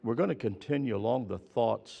we're going to continue along the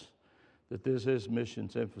thoughts that this is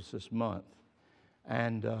Missions Emphasis Month.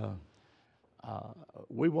 And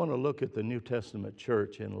we want to look at the New Testament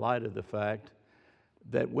church in light of the fact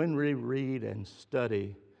that when we read and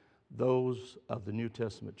study those of the New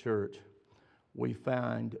Testament church, we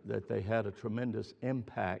find that they had a tremendous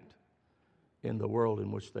impact in the world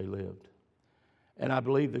in which they lived. And I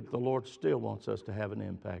believe that the Lord still wants us to have an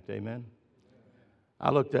impact. Amen? I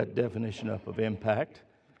looked that definition up of impact.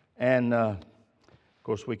 And, of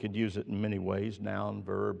course, we could use it in many ways, noun,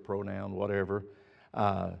 verb, pronoun, whatever.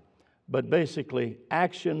 But basically,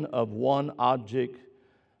 action of one object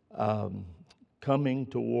coming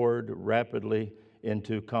toward rapidly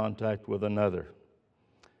into contact with another.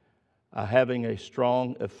 Having a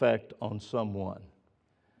strong effect on someone.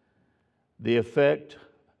 The effect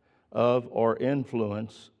of or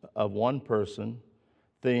influence of one person,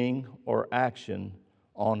 thing, or action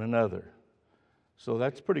on another. So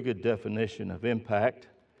that's a pretty good definition of impact,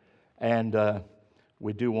 and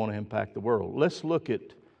we do want to impact the world. Let's look at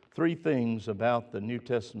three things about the New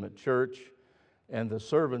Testament church and the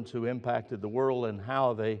servants who impacted the world and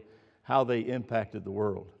how they impacted the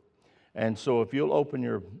world. And so if you'll open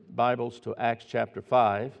your Bibles to Acts chapter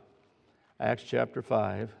 5,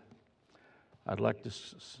 I'd like to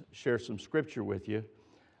share some scripture with you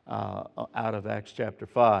out of Acts chapter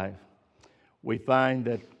 5. We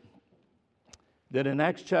find that in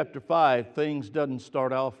Acts chapter 5, things doesn't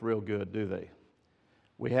start off real good, do they?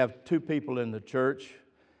 We have two people in the church,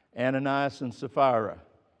 Ananias and Sapphira.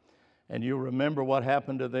 And you remember what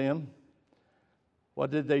happened to them?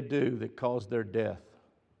 What did they do that caused their death?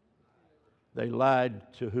 They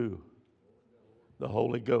lied to who? The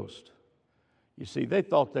Holy Ghost. You see, they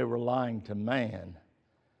thought they were lying to man,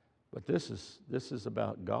 but this is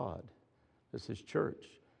about God. This is church,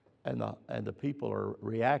 and the people are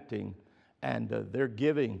reacting, and they're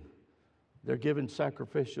giving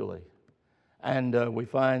sacrificially, and we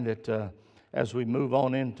find that as we move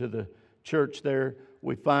on into the church there,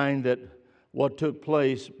 we find that what took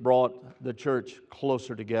place brought the church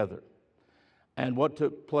closer together. And what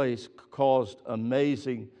took place caused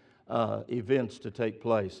amazing events to take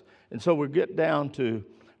place. And so we get down to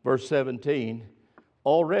verse 17.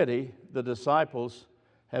 Already the disciples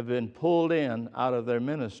have been pulled in out of their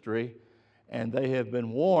ministry, and they have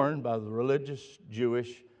been warned by the religious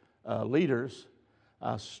Jewish leaders,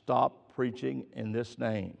 stop preaching in this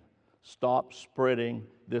name. Stop spreading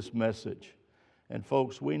this message. And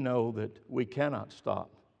folks, we know that we cannot stop.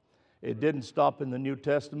 It didn't stop in the New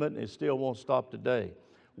Testament, and it still won't stop today.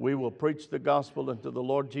 We will preach the gospel until the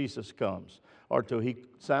Lord Jesus comes, or till He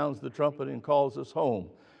sounds the trumpet and calls us home.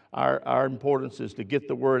 Our importance is to get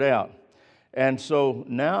the word out. And so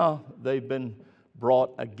now they've been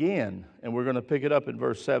brought again, and we're going to pick it up in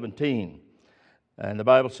verse 17. And the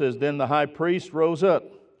Bible says, Then the high priest rose up,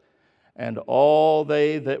 and all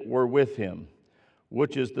they that were with him,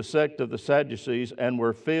 which is the sect of the Sadducees, and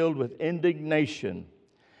were filled with indignation,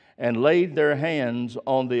 and laid their hands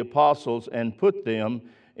on the apostles and put them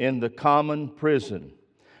in the common prison.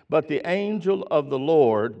 But the angel of the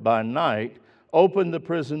Lord by night opened the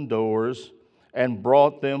prison doors and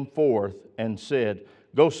brought them forth and said,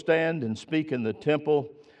 Go stand and speak in the temple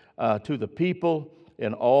to the people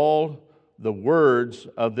in all the words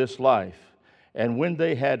of this life. And when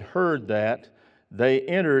they had heard that, they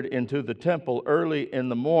entered into the temple early in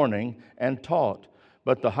the morning and taught.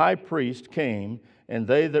 But the high priest came, and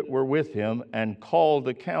they that were with him, and called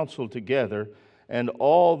the council together, and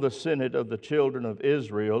all the senate of the children of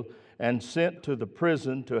Israel, and sent to the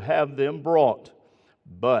prison to have them brought.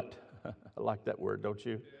 But, I like that word, don't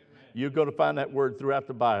you? You're going to find that word throughout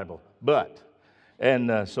the Bible. But,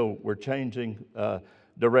 and so we're changing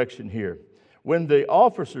direction here. When the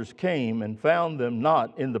officers came and found them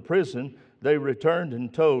not in the prison, they returned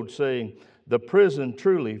and told, saying, The prison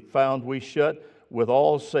truly found we shut with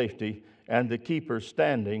all safety, and the keepers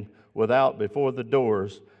standing without before the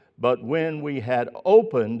doors. But when we had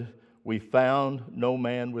opened, we found no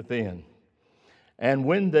man within. And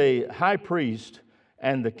when the high priest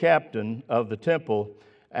and the captain of the temple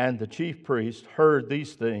and the chief priest heard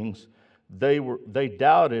these things, they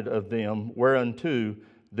doubted of them whereunto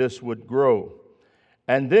this would grow.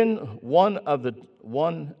 And then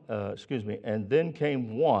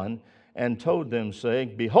came one and told them,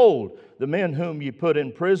 saying, Behold, the men whom ye put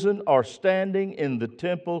in prison are standing in the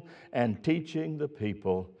temple and teaching the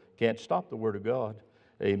people. Can't stop the word of God.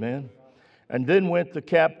 Amen. And then went the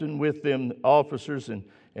captain with them, officers,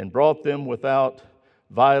 and brought them without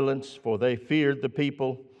violence, for they feared the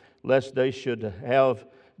people, lest they should have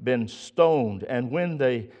been stoned. And when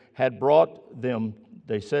they had brought them,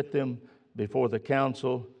 they set them before the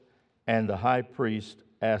council, and the high priest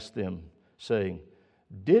asked them, saying,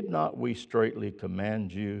 Did not we straitly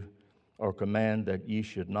command you, or command that ye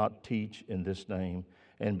should not teach in this name?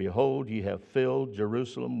 And behold, ye have filled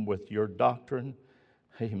Jerusalem with your doctrine.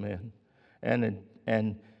 Amen.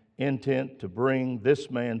 And intent to bring this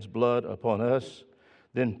man's blood upon us.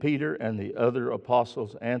 Then Peter and the other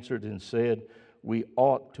apostles answered and said, We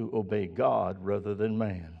ought to obey God rather than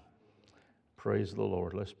man. Praise the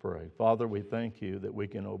Lord. Let's pray. Father, we thank you that we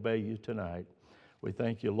can obey you tonight. We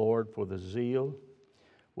thank you, Lord, for the zeal.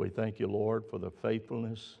 We thank you, Lord, for the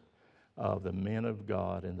faithfulness of the men of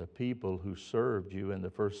God and the people who served you in the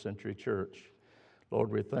first century church.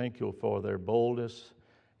 Lord, we thank you for their boldness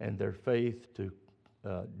and their faith to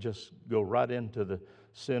just go right into the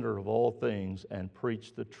center of all things and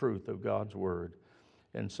preach the truth of God's word.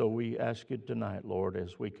 And so we ask you tonight, Lord,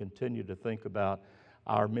 as we continue to think about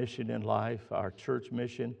our mission in life, our church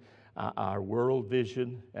mission, our world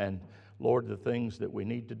vision, and Lord, the things that we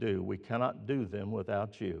need to do, we cannot do them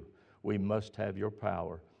without you. We must have your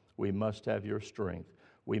power. We must have your strength.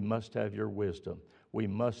 We must have your wisdom. We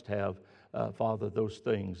must have, Father, those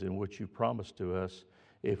things in which you promised to us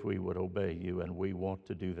if we would obey you, and we want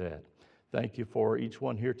to do that. Thank you for each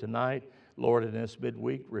one here tonight. Lord, in this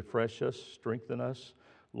midweek, refresh us, strengthen us.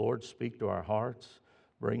 Lord, speak to our hearts.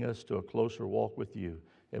 Bring us to a closer walk with you.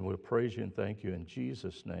 And we'll praise you and thank you in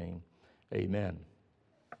Jesus' name. Amen.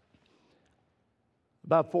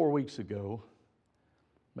 About 4 weeks ago,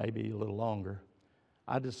 maybe a little longer,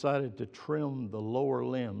 I decided to trim the lower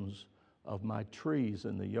limbs of my trees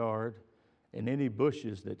in the yard and any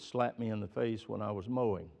bushes that slapped me in the face when I was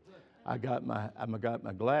mowing. I got my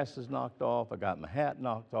glasses knocked off, I got my hat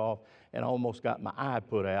knocked off, and I almost got my eye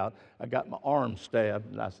put out. I got my arm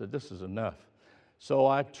stabbed, and I said, this is enough. So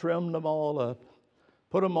I trimmed them all up,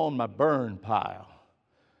 put them on my burn pile.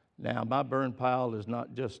 Now, my burn pile is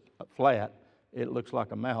not just flat. It looks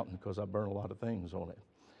like a mountain because I burn a lot of things on it.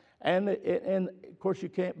 And of course, you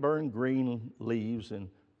can't burn green leaves and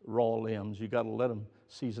raw limbs. You got to let them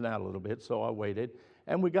season out a little bit. So I waited,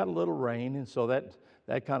 and we got a little rain, and so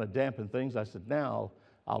that kind of dampened things. I said, now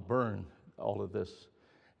I'll burn all of this.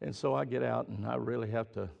 And so I get out, and I really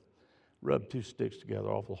have to rub two sticks together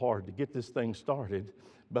awful hard to get this thing started.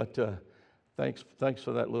 But thanks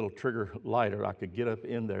for that little trigger lighter. I could get up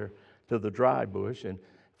in there to the dry bush and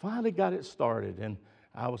finally got it started. And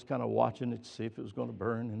I was kind of watching it to see if it was going to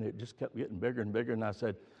burn, and it just kept getting bigger and bigger. And I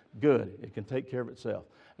said, good, it can take care of itself.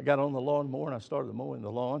 I got on the lawnmower, and I started mowing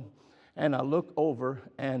the lawn. And I look over,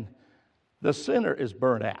 and the center is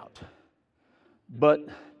burnt out. But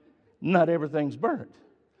not everything's burnt.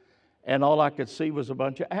 And all I could see was a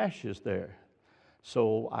bunch of ashes there.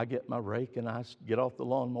 So I get my rake, and I get off the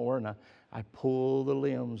lawnmower, and I pull the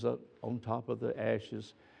limbs up on top of the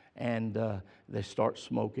ashes, and they start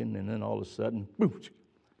smoking, and then all of a sudden, boom,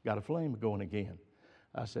 got a flame going again.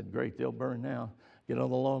 I said, great, they'll burn now. Get on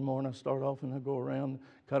the lawnmower, and I start off, and I go around,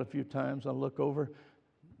 cut a few times, I look over,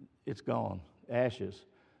 it's gone, ashes,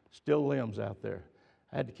 still limbs out there.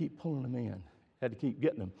 I had to keep pulling them in, had to keep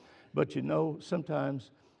getting them. But you know, sometimes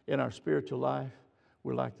in our spiritual life,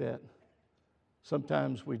 we're like that.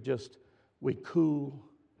 Sometimes we cool.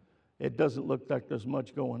 It doesn't look like there's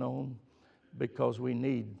much going on because we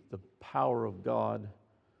need the power of God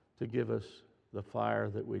to give us the fire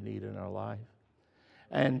that we need in our life.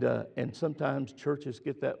 And sometimes churches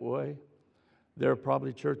get that way. There are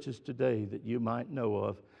probably churches today that you might know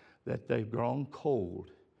of that they've grown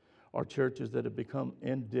cold, or churches that have become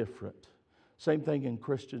indifferent. Same thing in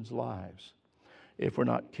Christians' lives. If we're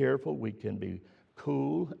not careful, we can be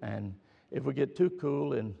cool, and if we get too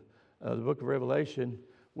cool in the book of Revelation,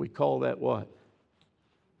 we call that what?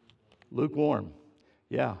 Lukewarm.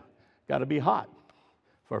 Yeah, got to be hot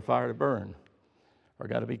for a fire to burn, or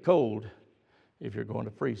got to be cold if you're going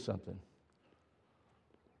to freeze something.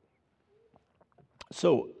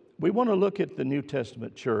 So we want to look at the New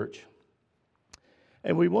Testament church,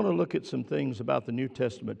 and we want to look at some things about the New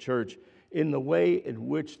Testament church in the way in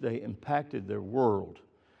which they impacted their world.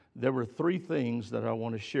 There were three things that I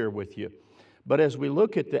want to share with you. But as we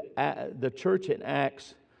look at the church in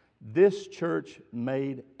Acts, this church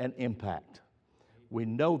made an impact. We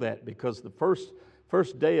know that because the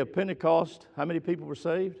first day of Pentecost, how many people were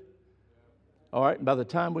saved? All right, by the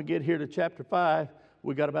time we get here to chapter 5,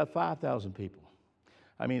 we got about 5,000 people.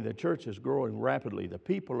 I mean, the church is growing rapidly. The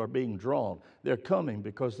people are being drawn. They're coming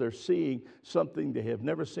because they're seeing something they have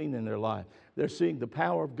never seen in their life. They're seeing the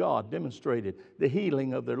power of God demonstrated, the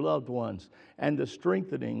healing of their loved ones, and the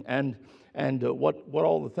strengthening, and what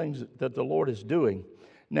all the things that the Lord is doing.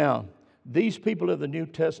 Now, these people of the New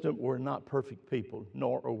Testament were not perfect people,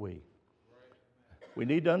 nor are we. We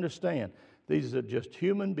need to understand these are just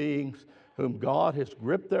human beings whom God has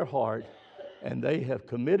gripped their heart, and they have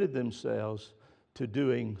committed themselves to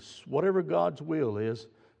doing whatever God's will is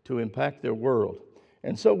to impact their world.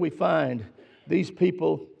 And so we find these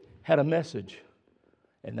people had a message,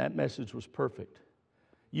 and that message was perfect.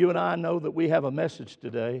 You and I know that we have a message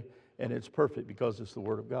today, and it's perfect because it's the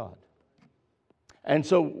Word of God. And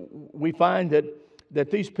so we find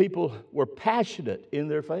that these people were passionate in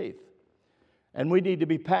their faith. And we need to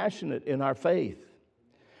be passionate in our faith.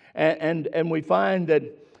 And we find that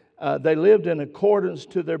they lived in accordance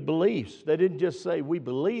to their beliefs. They didn't just say, we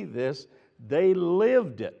believe this. They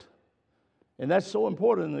lived it. And that's so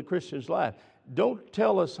important in the Christian's life. Don't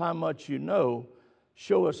tell us how much you know.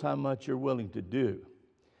 Show us how much you're willing to do.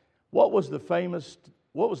 What was the famous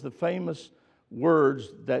words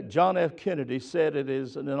that John F. Kennedy said at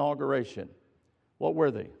his inauguration? What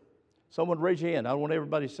were they? Someone raise your hand. I don't want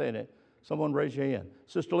everybody saying it. Someone raise your hand.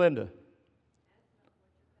 Sister Linda.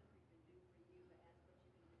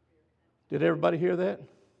 Did everybody hear that?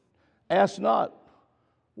 Ask not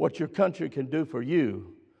what your country can do for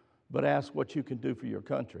you, but ask what you can do for your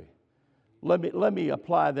country. Let me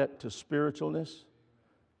apply that to spiritualness.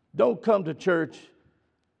 Don't come to church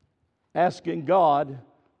asking God,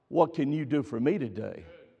 what can you do for me today?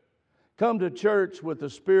 Come to church with the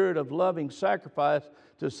spirit of loving sacrifice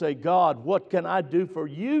to say, God, what can I do for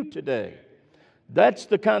you today? That's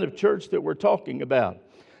the kind of church that we're talking about.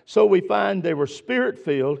 So we find they were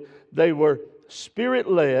spirit-filled, they were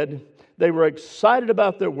spirit-led, they were excited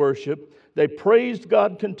about their worship, they praised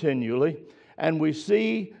God continually, and we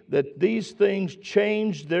see that these things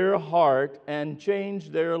changed their heart and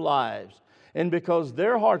changed their lives. And because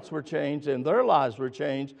their hearts were changed and their lives were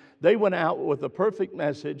changed, they went out with a perfect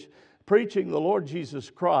message, preaching the Lord Jesus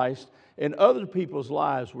Christ, and other people's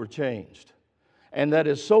lives were changed. And that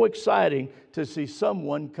is so exciting to see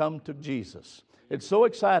someone come to Jesus. It's so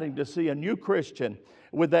exciting to see a new Christian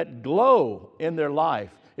with that glow in their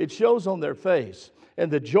life. It shows on their face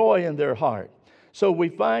and the joy in their heart. So we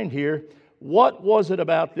find here, what was it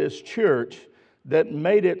about this church that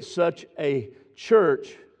made it such a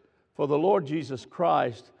church for the Lord Jesus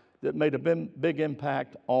Christ that made a big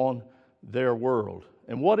impact on their world?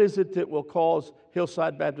 And what is it that will cause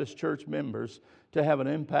Hillside Baptist Church members to have an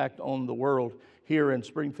impact on the world here in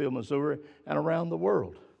Springfield, Missouri, and around the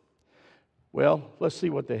world? Well, let's see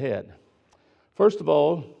what they had. First of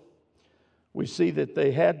all, we see that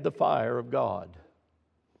they had the fire of God.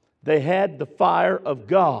 They had the fire of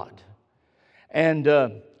God. And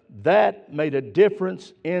that made a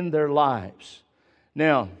difference in their lives.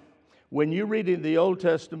 Now, when you read in the Old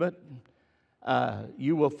Testament,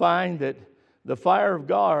 you will find that the fire of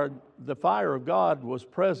God was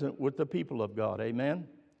present with the people of God. Amen?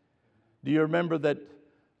 Do you remember that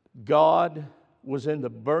God was in the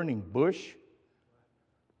burning bush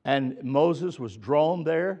and Moses was drawn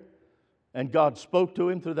there and God spoke to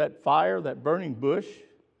him through that fire, that burning bush?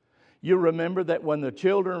 You remember that when the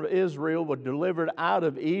children of Israel were delivered out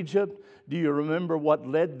of Egypt, do you remember what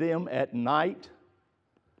led them at night?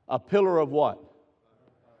 A pillar of what?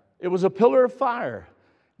 It was a pillar of fire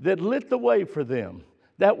that lit the way for them.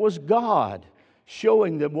 That was God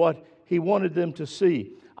showing them what He wanted them to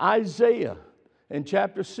see. Isaiah, in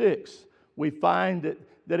chapter 6, we find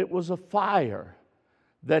that it was a fire,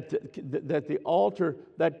 that the altar,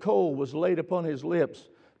 that coal was laid upon his lips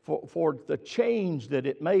for the change that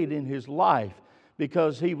it made in his life,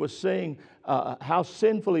 because he was saying how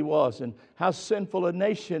sinful he was and how sinful a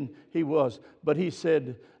nation he was. But he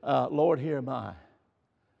said, Lord, here am I.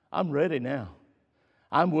 I'm ready now.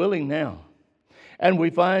 I'm willing now. And we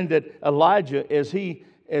find that Elijah, as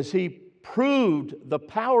he proved the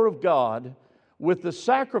power of God with the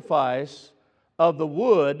sacrifice of the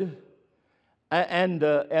wood and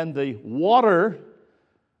the water,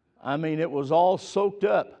 I mean, it was all soaked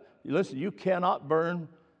up. Listen, you cannot burn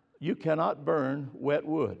wet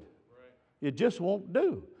wood. It just won't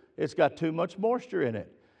do. It's got too much moisture in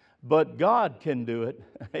it. But God can do it.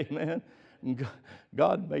 Amen.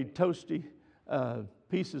 God made toasty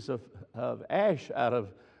pieces of ash out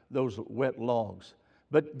of those wet logs.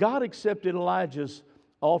 But God accepted Elijah's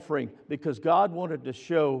offering because God wanted to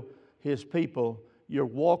show His people, you're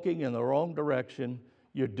walking in the wrong direction,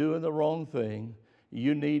 you're doing the wrong thing,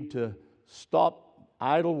 you need to stop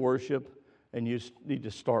idol worship, and you need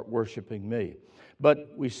to start worshiping me.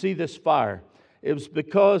 But we see this fire. It was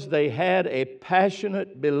because they had a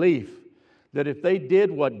passionate belief that if they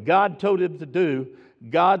did what God told them to do,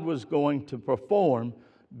 God was going to perform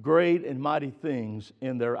great and mighty things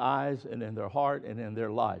in their eyes and in their heart and in their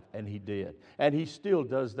life. And He did. And He still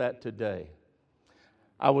does that today.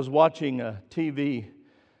 I was watching a TV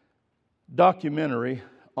documentary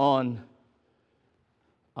on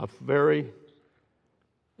a very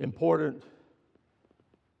important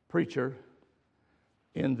preacher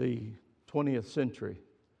in the 20th century.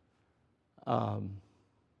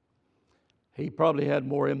 He probably had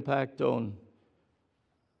more impact on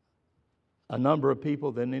a number of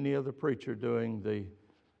people than any other preacher during the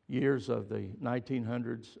years of the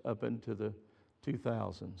 1900s up into the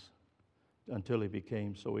 2000s, until he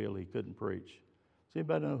became so ill he couldn't preach. Does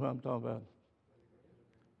anybody know who I'm talking about?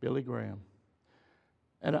 Billy Graham.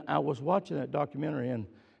 And I was watching that documentary,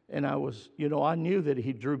 and I was, I knew that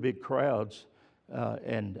he drew big crowds,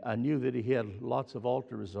 and I knew that he had lots of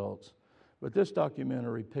altar results. But this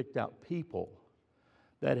documentary picked out people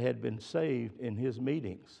that had been saved in his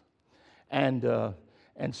meetings. And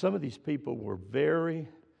some of these people were very,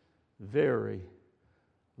 very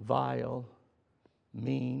vile,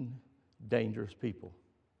 mean, dangerous people.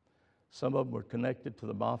 Some of them were connected to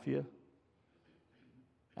the mafia,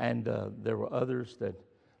 and there were others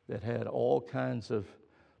that had all kinds of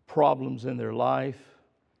problems in their life,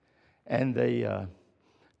 and they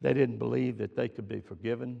didn't believe that they could be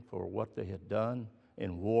forgiven for what they had done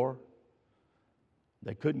in war.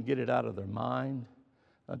 They couldn't get it out of their mind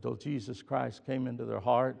until Jesus Christ came into their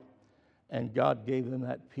heart, and God gave them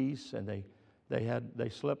that peace, and they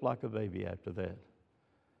slept like a baby after that.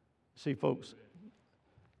 See, folks,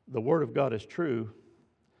 the Word of God is true,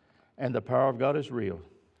 and the power of God is real.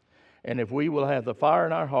 And if we will have the fire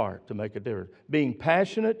in our heart to make a difference, being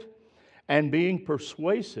passionate and being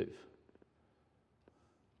persuasive,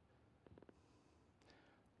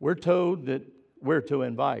 we're told that we're to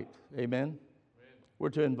invite. Amen? We're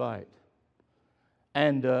to invite.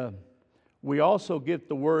 And we also get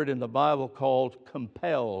the word in the Bible called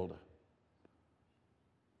compelled.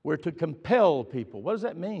 We're to compel people. What does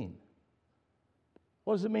that mean?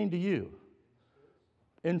 What does it mean to you?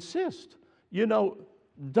 Insist.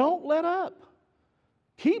 Don't let up.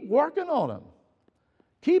 Keep working on them.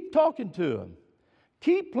 Keep talking to them.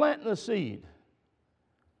 Keep planting the seed.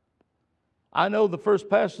 I know the first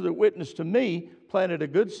pastor that witnessed to me planted a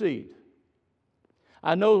good seed.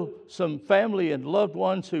 I know some family and loved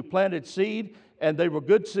ones who planted seed, and they were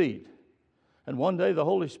good seed. And one day the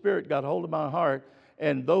Holy Spirit got hold of my heart,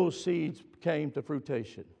 and those seeds came to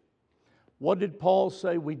fruition. What did Paul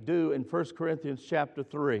say we do in 1 Corinthians chapter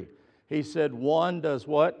 3? He said one does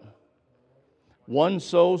what? One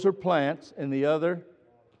sows or plants, and the other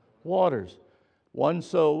waters. One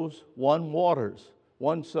sows, one waters.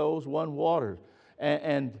 One sows, one waters.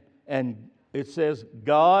 And it says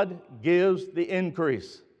God gives the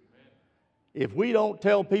increase. If we don't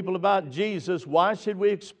tell people about Jesus, why should we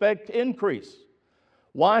expect increase?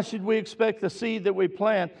 Why should we expect the seed that we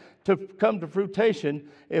plant to come to fruition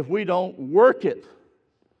if we don't work it?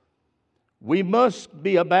 We must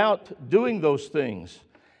be about doing those things.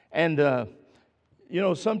 And,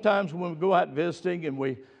 sometimes when we go out visiting and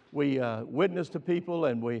we witness to people,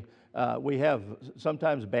 and we have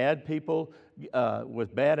sometimes bad people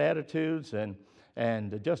with bad attitudes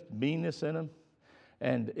and just meanness in them.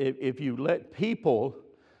 And if you let people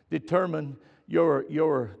determine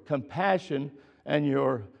your compassion and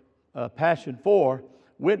your passion for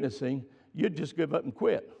witnessing, you'd just give up and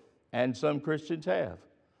quit. And some Christians have.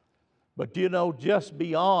 But just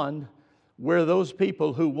beyond where those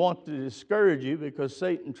people who want to discourage you, because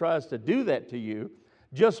Satan tries to do that to you,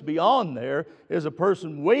 just beyond there is a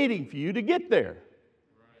person waiting for you to get there.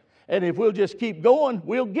 And if we'll just keep going,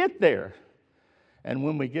 we'll get there. And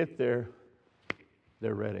when we get there,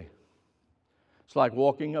 they're ready. It's like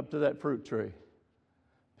walking up to that fruit tree.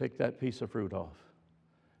 Pick that piece of fruit off.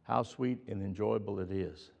 How sweet and enjoyable it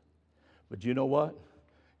is. But you know what?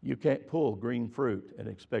 You can't pull green fruit and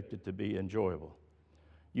expect it to be enjoyable.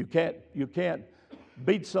 You can't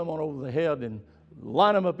beat someone over the head and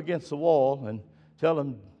line them up against the wall and tell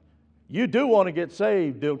them, you do want to get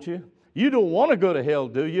saved, don't you? You don't want to go to hell,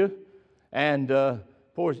 do you? And of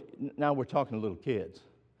course, now we're talking to little kids.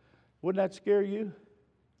 Wouldn't that scare you?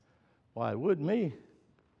 Why, it would me.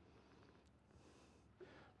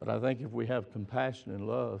 But I think if we have compassion and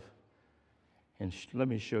love, and let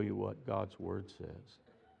me show you what God's Word says.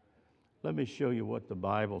 Let me show you what the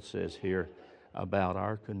Bible says here about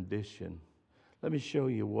our condition. Let me show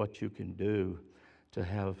you what you can do to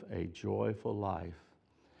have a joyful life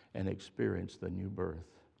and experience the new birth.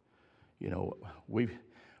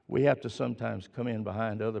 We have to sometimes come in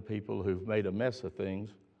behind other people who've made a mess of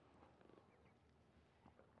things.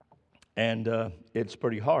 And it's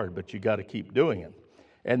pretty hard, but you got to keep doing it.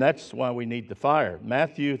 And that's why we need the fire.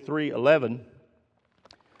 Matthew 3:11,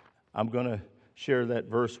 I'm going to share that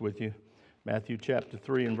verse with you. Matthew chapter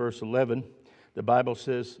 3 and verse 11, the Bible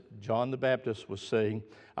says, John the Baptist was saying,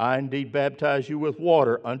 I indeed baptize you with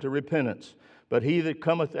water unto repentance, but he that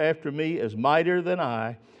cometh after me is mightier than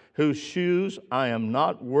I, whose shoes I am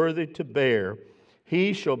not worthy to bear.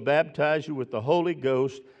 He shall baptize you with the Holy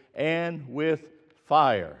Ghost and with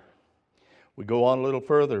fire. We go on a little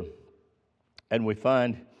further, and we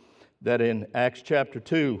find that in Acts chapter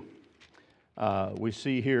 2, we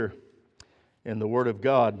see here in the Word of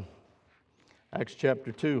God, Acts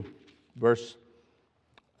chapter 2, verse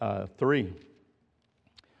 3,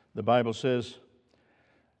 the Bible says,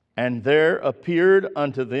 And there appeared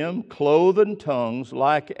unto them cloven tongues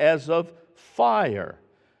like as of fire,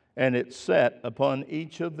 and it sat upon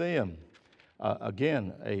each of them.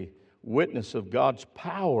 Again, a witness of God's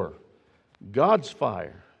power, God's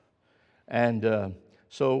fire. And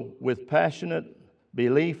so with passionate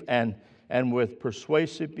belief and with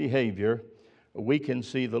persuasive behavior, we can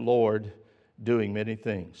see the Lord doing many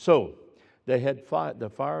things. So they had the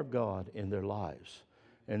fire of God in their lives.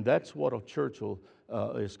 And that's what a church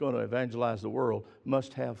is going to evangelize the world,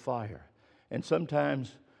 must have fire. And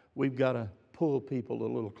sometimes we've got to pull people a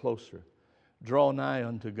little closer, draw nigh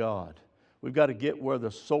unto God. We've got to get where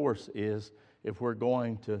the source is if we're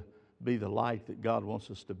going to be the light that God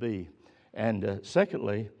wants us to be. And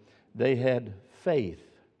secondly, they had faith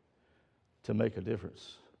to make a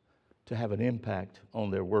difference, to have an impact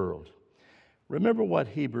on their world. Remember what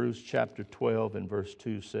Hebrews chapter 12 and verse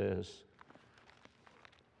 2 says.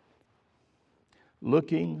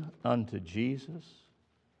 Looking unto Jesus,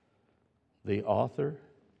 the author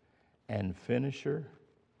and finisher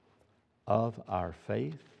of our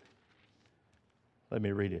faith. Let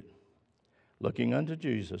me read it. Looking unto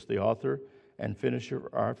Jesus, the author and finisher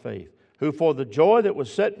of our faith, who for the joy that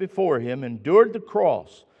was set before him endured the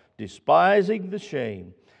cross, despising the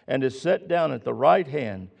shame, and is set down at the right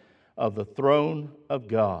hand of the throne of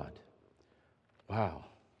God. Wow.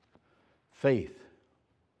 Faith.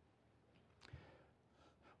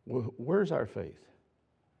 Where's our faith?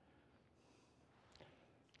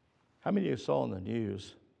 How many of you saw in the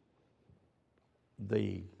news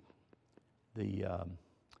the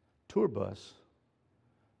tour bus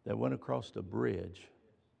that went across the bridge?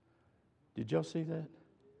 Did y'all see that?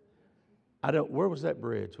 Where was that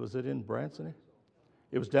bridge? Was it in Branson?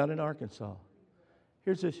 It was down in Arkansas.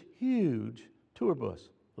 Here's this huge tour bus,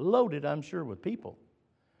 loaded, I'm sure, with people.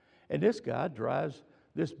 And this guy drives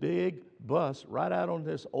this big bus right out on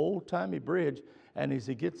this old-timey bridge, and as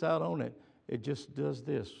he gets out on it, it just does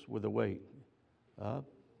this with the weight, up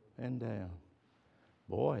and down.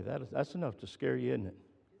 Boy, that's enough to scare you, isn't it?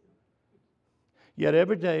 Yet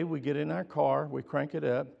every day we get in our car, we crank it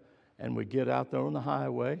up, and we get out there on the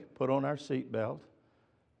highway, put on our seatbelt.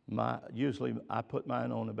 Usually I put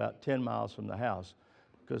mine on about 10 miles from the house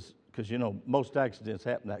because you know, most accidents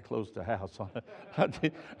happen that close to the house.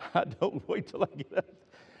 I don't wait till I get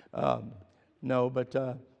up.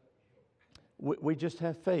 We just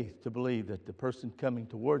have faith to believe that the person coming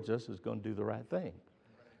towards us is going to do the right thing.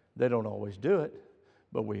 They don't always do it,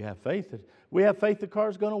 but we have faith. We have faith the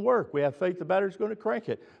car's going to work. We have faith the battery's going to crank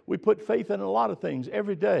it. We put faith in a lot of things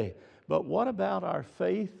every day. But what about our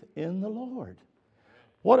faith in the Lord?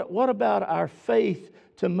 What about our faith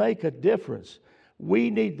to make a difference?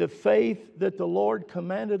 We need the faith that the Lord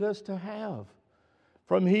commanded us to have.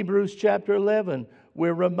 From Hebrews chapter 11,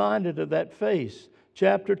 we're reminded of that faith.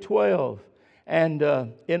 Chapter 12, and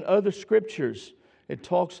in other scriptures, it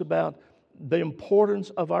talks about the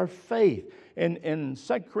importance of our faith. In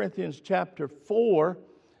 2 Corinthians chapter 5,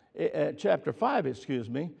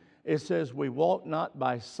 it says, we walk not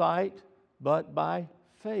by sight, but by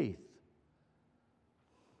faith.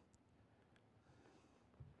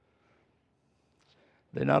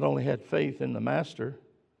 They not only had faith in the Master,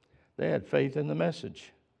 they had faith in the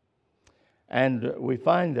message. And we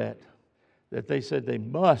find that they said they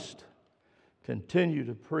must continue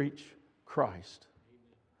to preach Christ.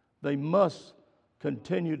 They must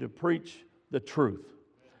continue to preach the truth.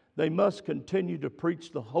 They must continue to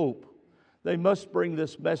preach the hope. They must bring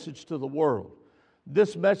this message to the world.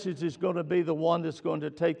 This message is going to be the one that's going to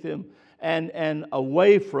take them and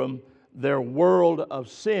away from their world of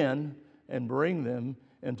sin and bring them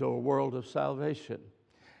into a world of salvation.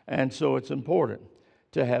 And so it's important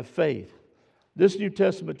to have faith. This New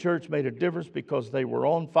Testament church made a difference because they were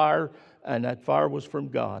on fire, and that fire was from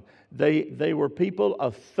God. They were people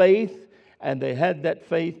of faith, and they had that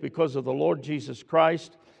faith because of the Lord Jesus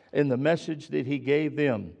Christ and the message that He gave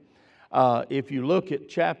them. If you look at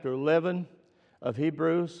chapter 11 of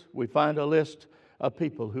Hebrews, we find a list of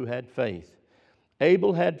people who had faith.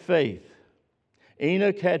 Abel had faith.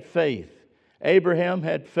 Enoch had faith. Abraham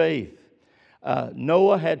had faith.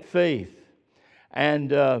 Noah had faith,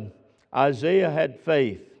 and Isaiah had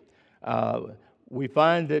faith. We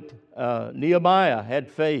find that Nehemiah had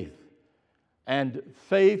faith, and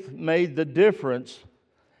faith made the difference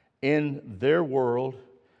in their world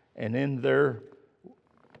and in their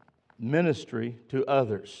ministry to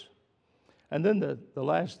others. And then the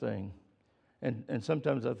last thing, and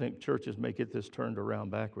sometimes I think churches may get this turned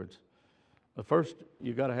around backwards. But first,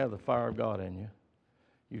 you've got to have the fire of God in you.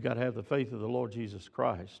 You've got to have the faith of the Lord Jesus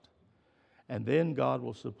Christ. And then God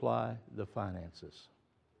will supply the finances.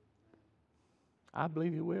 I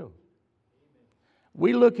believe He will.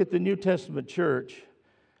 We look at the New Testament church,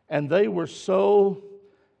 and they were so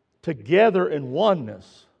together in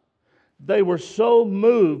oneness. They were so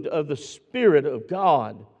moved of the Spirit of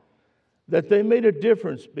God that they made a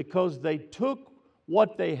difference because they took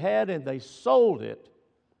what they had and they sold it,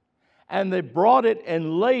 and they brought it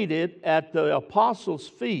and laid it at the apostles'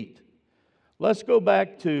 feet. Let's go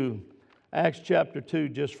back to Acts chapter 2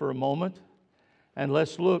 just for a moment, and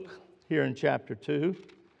let's look here in chapter 2,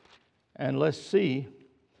 and let's see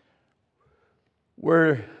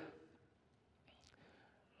where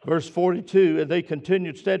verse 42, and they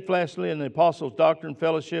continued steadfastly in the apostles' doctrine,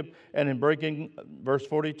 fellowship, and in breaking, verse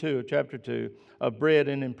 42 of chapter 2, of bread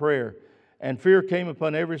and in prayer. And fear came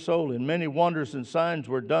upon every soul, and many wonders and signs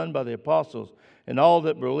were done by the apostles, and all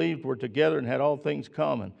that believed were together and had all things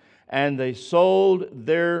common. And they sold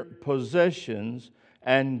their possessions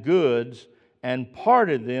and goods and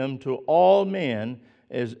parted them to all men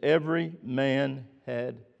as every man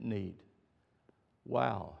had need.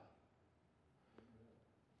 Wow.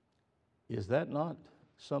 Is that not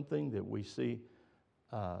something that we see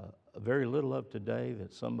very little of today,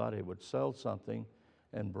 that somebody would sell something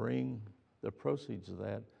and bring the proceeds of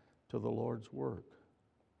that to the Lord's work?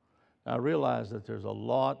 I realize that there's a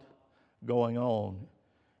lot going on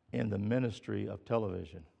in the ministry of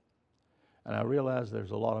television. And I realize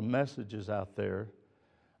there's a lot of messages out there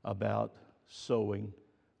about sowing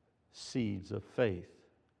seeds of faith.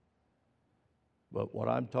 But what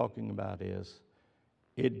I'm talking about is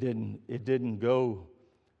it didn't go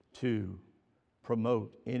to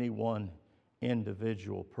promote any one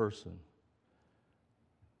individual person.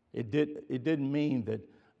 It didn't mean that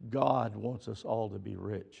God wants us all to be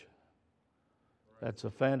rich. That's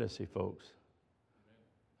a fantasy, folks.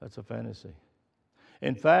 That's a fantasy.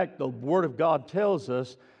 In fact, the Word of God tells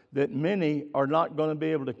us that many are not going to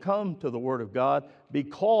be able to come to the Word of God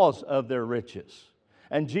because of their riches.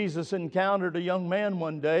 And Jesus encountered a young man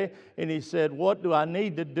one day, and he said, "What do I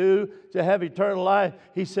need to do to have eternal life?"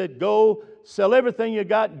 He said, "Go sell everything you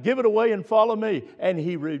got, give it away, and follow me." And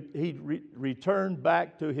he returned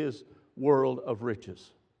back to his world of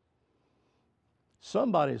riches.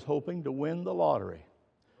 Somebody's hoping to win the lottery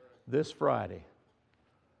this Friday.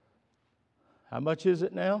 How much is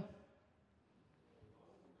it now?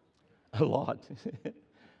 A lot.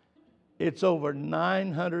 It's over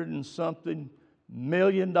 $900 and something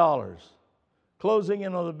million, closing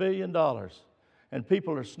in on $1 billion. And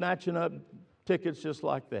people are snatching up tickets just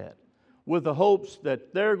like that, with the hopes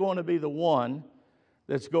that they're going to be the one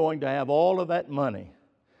that's going to have all of that money.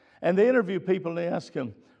 And they interview people and they ask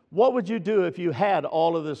them, "What would you do if you had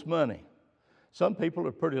all of this money?" Some people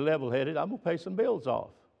are pretty level-headed. "I'm going to pay some bills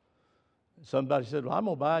off." Somebody said, "Well, I'm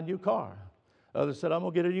going to buy a new car." Others said, "I'm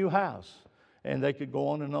going to get a new house." And they could go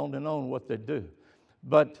on and on and on what they'd do.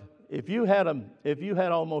 But if you had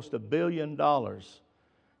almost $1 billion,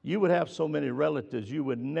 you would have so many relatives you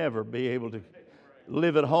would never be able to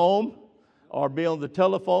live at home or be on the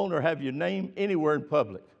telephone or have your name anywhere in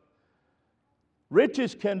public.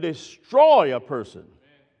 Riches can destroy a person.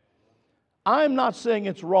 I'm not saying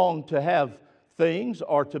it's wrong to have things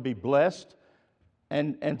or to be blessed,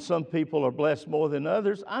 and some people are blessed more than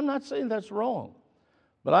others. I'm not saying that's wrong.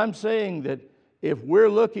 But I'm saying that if we're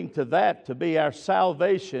looking to that to be our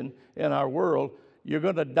salvation in our world, you're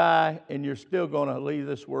going to die and you're still going to leave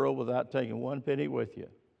this world without taking one penny with you.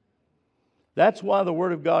 That's why the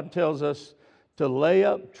Word of God tells us to lay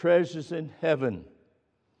up treasures in heaven,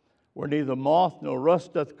 where neither moth nor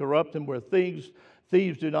rust doth corrupt, and where thieves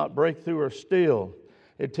do not break through or steal.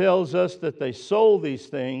 It tells us that they sold these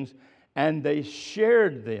things and they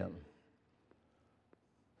shared them.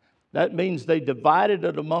 That means they divided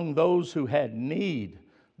it among those who had need.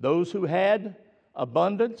 Those who had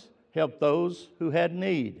abundance helped those who had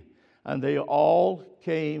need. And they all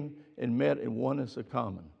came and met in oneness of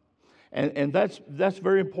common. And that's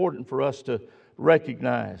very important for us to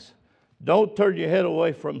recognize. Don't turn your head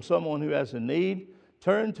away from someone who has a need.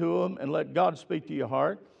 Turn to them and let God speak to your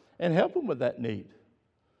heart and help them with that need.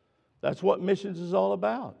 That's what missions is all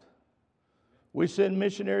about. We send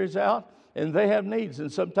missionaries out, and they have needs.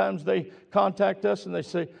 And sometimes they contact us and they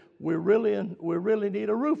say, we really need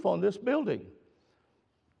a roof on this building.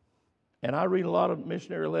 And I read a lot of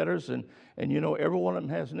missionary letters, and every one of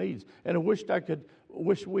them has needs. And I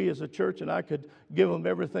wish we as a church and I could give them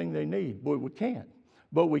everything they need. But we can't.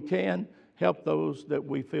 But we can help those that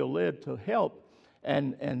we feel led to help,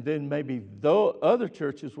 and then maybe other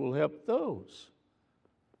churches will help those.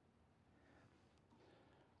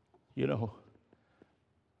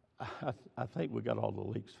 I think we got all the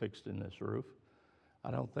leaks fixed in this roof.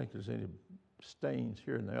 I don't think there's any stains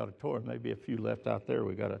here in the auditorium. Maybe a few left out there.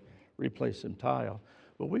 We got to replace some tile.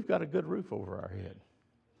 But we've got a good roof over our head.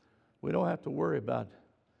 We don't have to worry about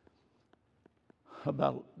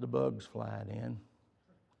the bugs flying in.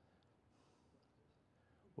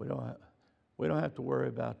 We don't have to worry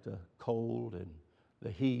about the cold and the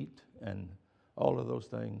heat and all of those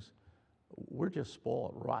things. We're just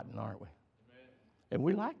spoiled rotten, aren't we? Amen. And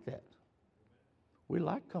we like that. We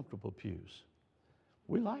like comfortable pews.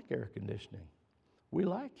 We like air conditioning. We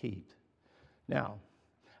like heat. Now,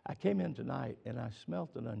 I came in tonight and I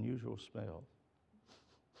smelt an unusual smell.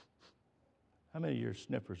 How many of your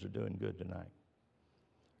sniffers are doing good tonight?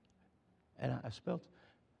 And I smelled.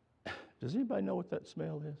 Does anybody know what that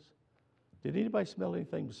smell is? Did anybody smell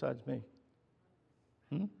anything besides me?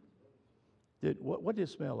 What did it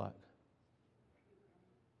smell like?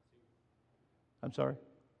 I'm sorry?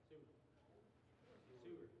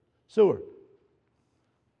 Sewer.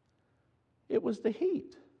 It was the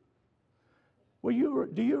heat. Well,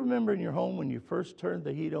 do you remember in your home when you first turned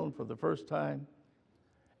the heat on for the first time?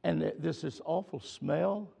 And there's this awful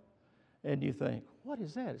smell, and you think, what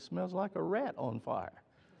is that? It smells like a rat on fire.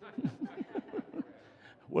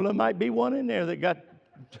 Well, there might be one in there that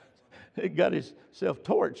got himself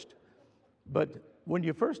torched. But when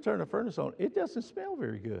you first turn a furnace on, it doesn't smell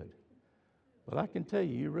very good. But I can tell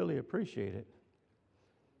you, you really appreciate it.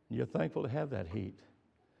 You're thankful to have that heat.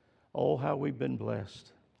 Oh, how we've been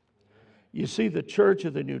blessed. You see, the church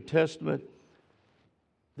of the New Testament,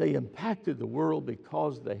 they impacted the world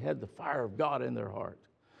because they had the fire of God in their heart,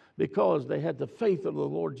 because they had the faith of the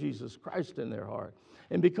Lord Jesus Christ in their heart,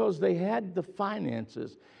 and because they had the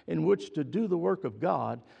finances in which to do the work of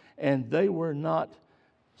God, and they were not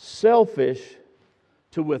selfish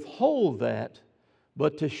to withhold that,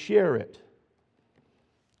 but to share it.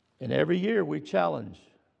 And every year we challenge.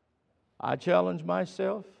 I challenge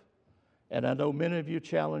myself, and I know many of you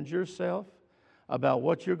challenge yourself about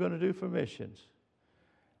what you're going to do for missions.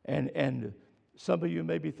 And some of you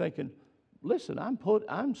may be thinking, listen,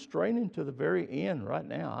 I'm straining to the very end right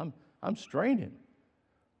now. I'm straining.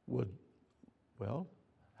 Well,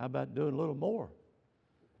 how about doing a little more?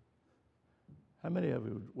 How many of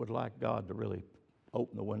you would like God to really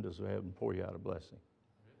open the windows of heaven and pour you out a blessing?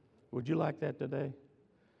 Would you like that today?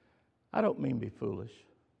 I don't mean be foolish,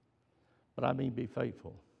 but I mean be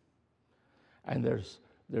faithful. And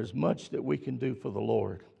there's much that we can do for the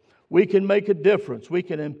Lord. We can make a difference. We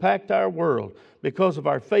can impact our world because of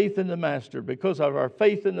our faith in the Master, because of our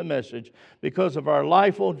faith in the message, because of our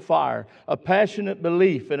life on fire, a passionate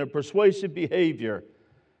belief and a persuasive behavior,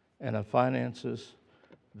 and a finances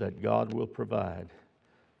that God will provide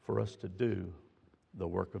for us to do the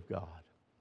work of God.